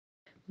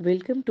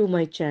Welcome to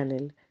my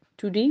channel.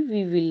 Today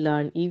we will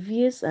learn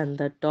EVS and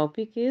the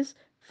topic is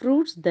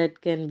fruits that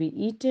can be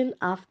eaten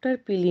after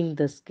peeling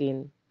the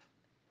skin.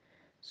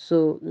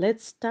 So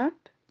let's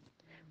start.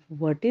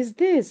 What is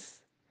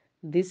this?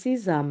 This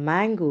is a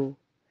mango.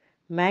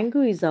 Mango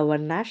is our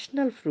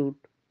national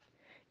fruit.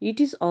 It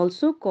is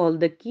also called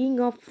the king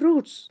of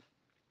fruits.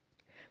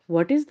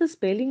 What is the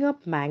spelling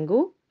of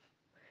mango?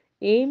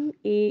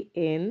 M-A-N-G-O,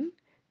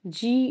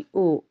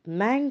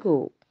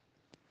 mango.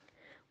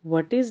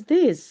 What is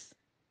this?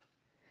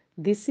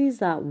 This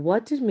is a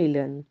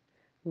watermelon.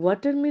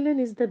 Watermelon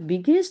is the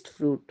biggest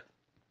fruit.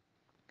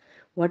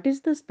 What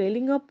is the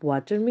spelling of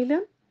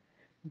watermelon?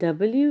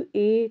 Watermelon.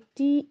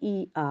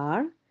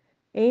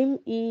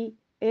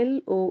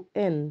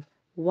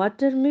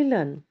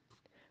 Watermelon.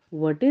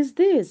 What is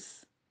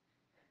this?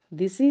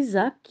 This is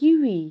a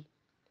kiwi.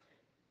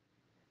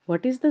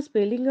 What is the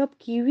spelling of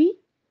kiwi?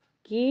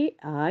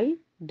 Kiwi.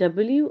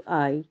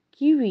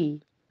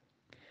 Kiwi.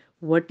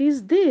 What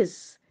is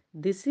this?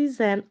 This is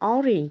an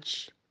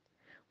orange.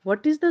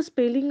 What is the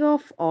spelling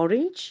of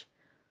orange?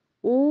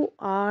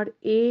 Orange.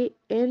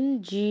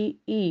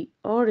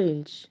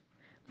 Orange.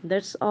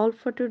 That's all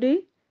for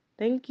today.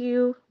 Thank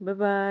you. Bye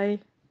bye.